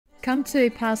Come to a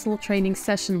personal training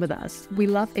session with us. We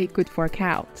love a good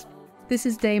workout. This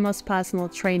is Damo's personal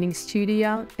training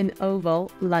studio in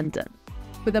Oval, London.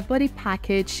 With a buddy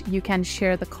package, you can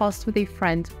share the cost with a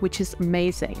friend, which is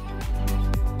amazing.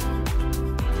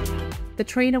 The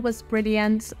trainer was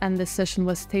brilliant and the session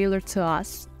was tailored to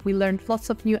us. We learned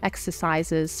lots of new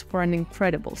exercises for an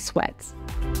incredible sweat.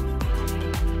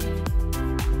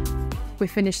 We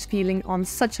finished feeling on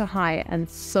such a high and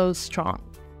so strong.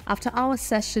 After our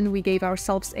session, we gave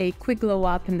ourselves a quick glow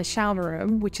up in the shower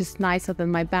room, which is nicer than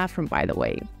my bathroom, by the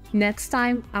way. Next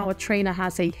time, our trainer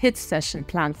has a HIIT session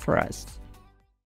planned for us.